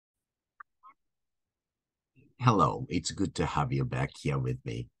hello, it's good to have you back here with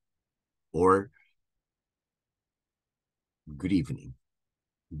me. Or good evening,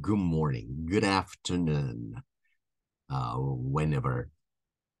 good morning, good afternoon, whenever.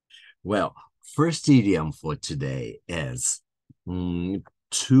 Well, first idiom for today is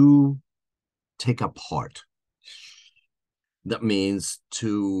to take apart. That means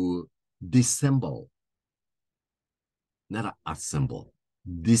to disassemble, not assemble.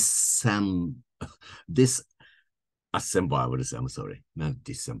 Disassemble, I would say, I'm sorry, not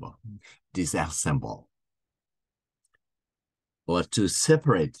disassemble. Disassemble. Or to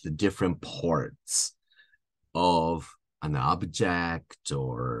separate the different parts of an object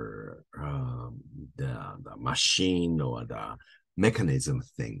or the machine or the mechanism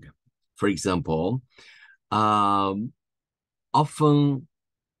thing. For example, often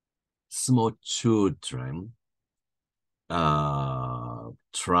small children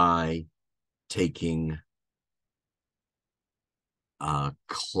try taking a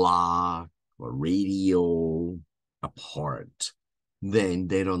clock or radio apart. Then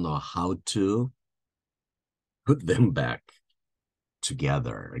they don't know how to put them back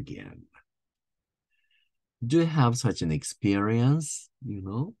together again. Do you have such an experience,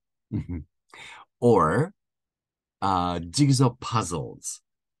 Or jigsaw puzzles.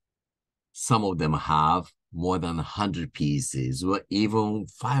 Some of them have more than 100 pieces or even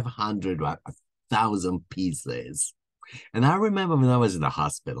 500 or 1,000 pieces. And I remember when I was in the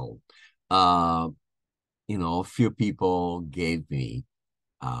hospital, a few people gave me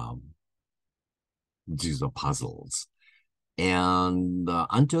jigsaw puzzles. And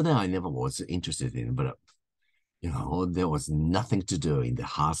until then, I never was interested in it. But, there was nothing to do in the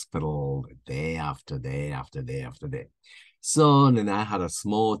hospital day after day after day after day. So then I had a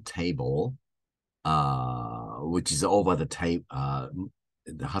small table, which is over the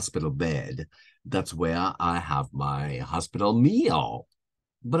hospital bed. That's where I have my hospital meal.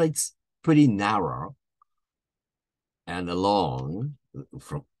 But it's pretty narrow and long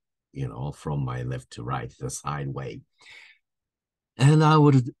from my left to right, the side way. And I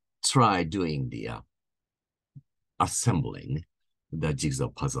would try doing the assembling the jigsaw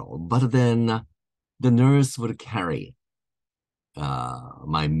puzzle, but then the nurse would carry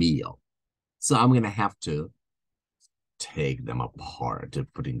my meal. So I'm going to have to take them apart to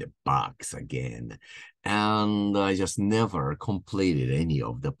put in the box again. And I just never completed any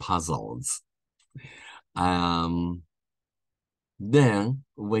of the puzzles. Then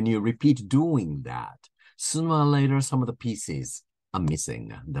when you repeat doing that, sooner or later, some of the pieces are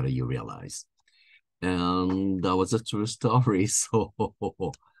missing that you realize. And that was a true story. So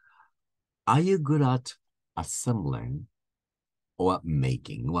are you good at assembling or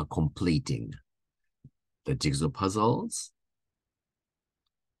making or completing the jigsaw puzzles?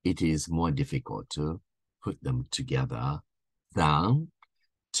 It is more difficult to put them together than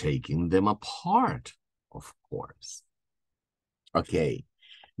taking them apart, of course. Okay,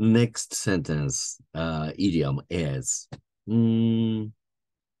 next sentence idiom is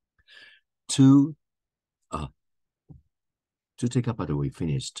to take apart. We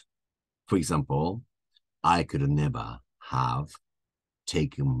finished. For example, I could never have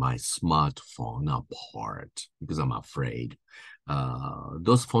taken my smartphone apart because I'm afraid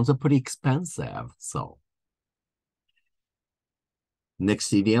those phones are pretty expensive. So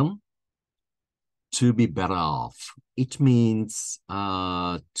next idiom, to be better off. It means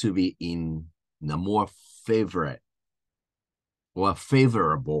to be in a more favorable,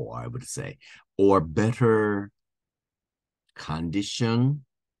 I would say, or better condition,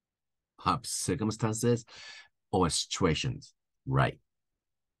 perhaps circumstances or situations, right?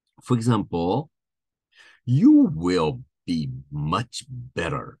 For example, you will be much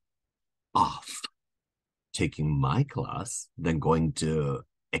better off taking my class than going to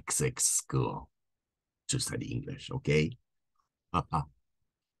XX school to study English, okay?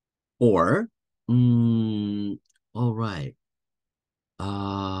 Or, all right.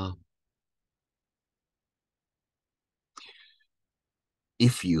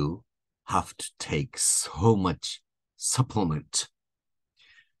 If you have to take so much supplement,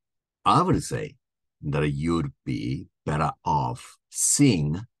 I would say that you'd be better off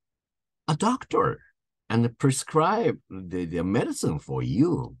seeing a doctor and prescribe the medicine for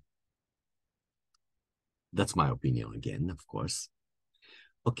you. That's my opinion again, of course.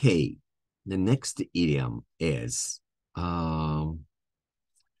 Okay, the next idiom is to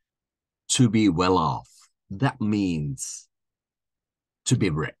be well off. That means to be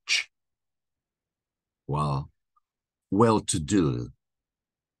rich. Well-to-do,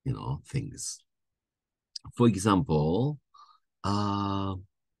 things. For example,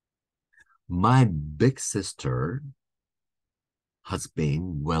 My big sister has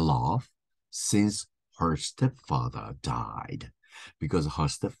been well off since her stepfather died, because her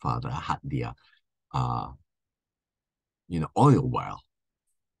stepfather had the oil well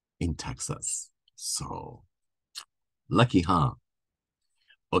in Texas. So lucky, huh?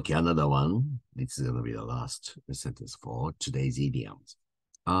 Okay, another one. This is gonna be the last sentence for today's idioms.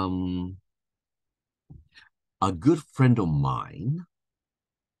 A good friend of mine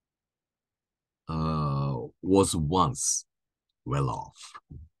was once well off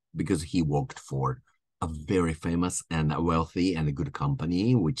because he worked for a very famous and wealthy and good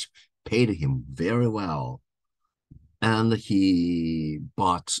company, which paid him very well. And he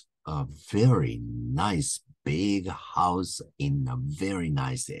bought a very nice big house in a very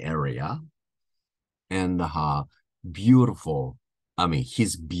nice area. And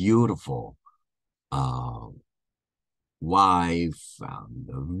his beautiful wife and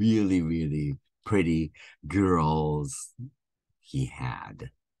the really, really pretty girls he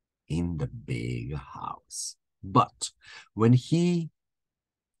had in the big house. But when he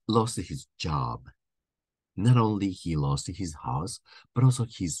lost his job, not only he lost his house, but also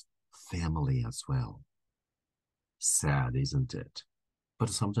his family as well. Sad, isn't it? But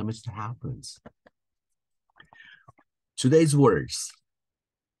sometimes it happens. Today's words.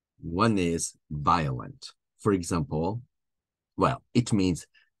 One is violent. For example, well, it means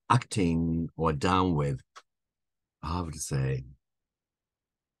acting or down with, I would say,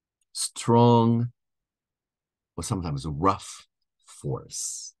 strong or sometimes rough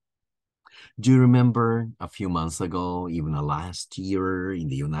force. Do you remember a few months ago, even last year in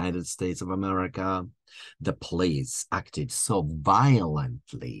the United States of America, the police acted so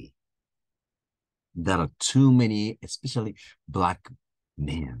violently that too many, especially Black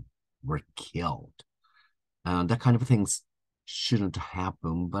men, were killed. That kind of things shouldn't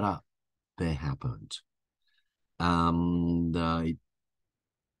happen, but they happened.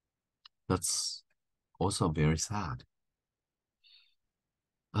 That's also very sad.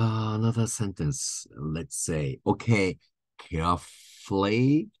 Another sentence, let's say, okay,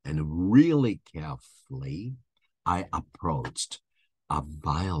 carefully and really carefully, I approached a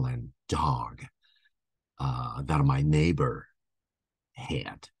violent dog that my neighbor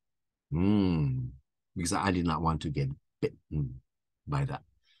had. Because I did not want to get bitten by that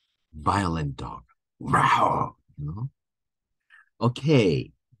violent dog. Wow,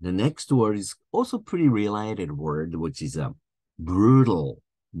 Okay, the next word is also pretty related word, which is brutal.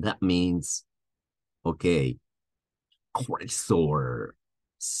 That means, okay, coarse or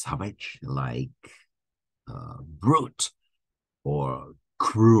savage, like brute or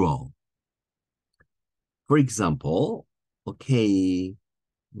cruel. For example, okay,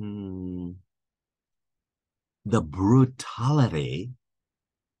 the brutality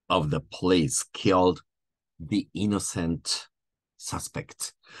of the police killed the innocent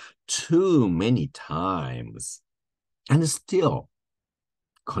suspect too many times and still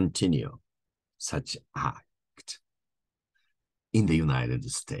continue such act in the United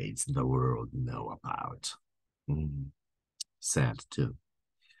States, the world know about. Sad too.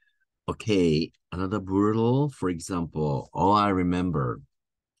 Okay, another brutal, for example, I remember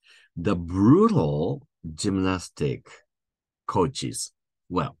the brutal gymnastic coaches,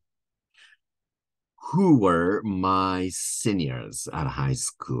 well, who were my seniors at high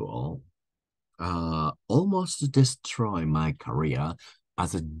school, almost destroy my career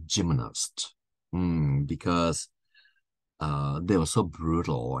as a gymnast because they were so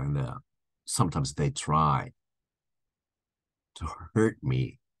brutal and sometimes they try to hurt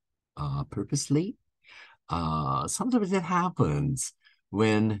me purposely. Sometimes it happens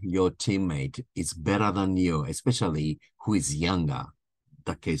when your teammate is better than you, especially who is younger.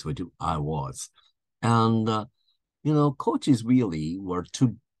 The case with I was. And, coaches really were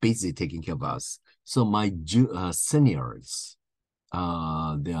too busy taking care of us. So my seniors, they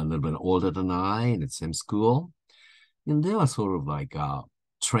are a little bit older than I in the same school. And they were sort of like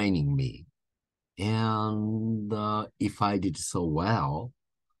training me. And if I did so well,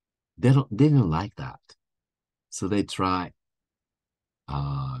 they didn't like that. So they try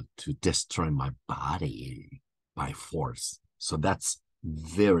to destroy my body by force. So that's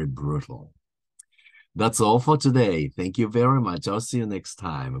very brutal. That's all for today. Thank you very much. I'll see you next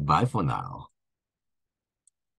time. Bye for now.